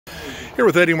Here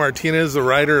with Eddie Martinez, the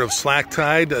rider of Slack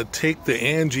Tide, Take the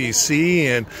Angie C.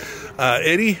 And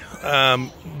Eddie,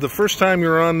 the first time you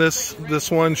were on this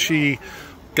one, she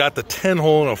got the 10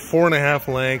 hole in a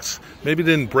 4.5 lengths. Maybe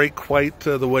didn't break quite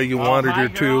the way you wanted her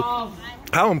to.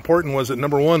 How important was it,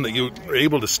 number one, that you were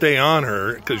able to stay on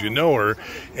her because you know her,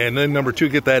 and then number two,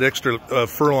 get that extra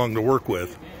furlong to work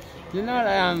with? You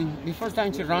know, the first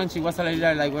time she ran, she was a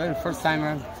little like, well, first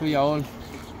timer, 2-year-old.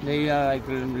 They like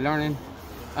learning,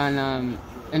 and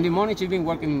in the morning she's been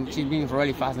working. She's been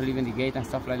really fast, leaving the gate and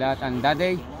stuff like that. And that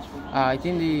day, I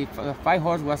think the 5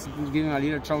 horse was giving a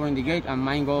little trouble in the gate, and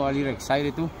mine go a little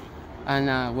excited too.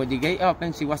 And with the gate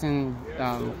open, she wasn't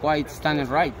quite standing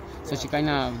right, so she kind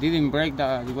of didn't break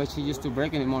the way she used to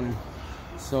break in the morning.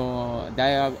 So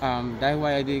that's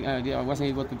why I wasn't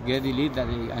able to get the lead that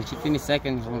day, and she finished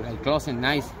second, like close and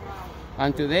nice.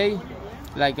 And today,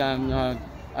 like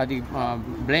at the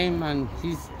Blame and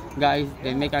his guys,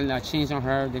 they make a change on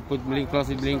her. They put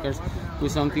closed blinkers,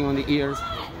 put something on the ears,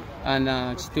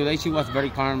 and today she was very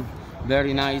calm,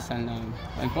 very nice. And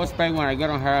post-preg, when I got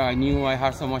on her, I knew I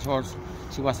had so much horse.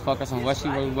 She was focused on what she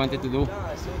wanted to do,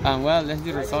 and well, that's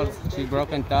the result. She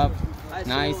broke on top,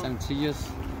 nice, and she just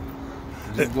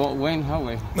went her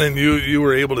way. And you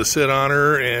were able to sit on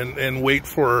her and wait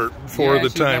for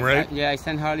the time, right? Yeah, I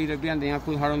sent her a little bit, and then I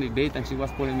put her on the bait, and she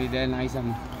was pulling me there nice,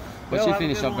 but she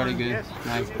finished up very good.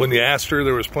 Nice. When you asked her,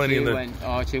 there was plenty in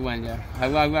the... She went, yeah.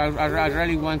 I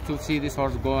really want to see this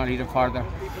horse go a little farther.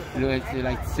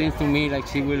 Like, seems to me like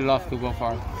she will love to go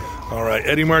far. All right,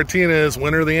 Eddie Martinez,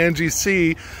 winner of the Angie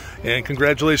C, and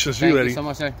congratulations to you, Eddie. Thank you so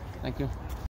much, sir. Thank you.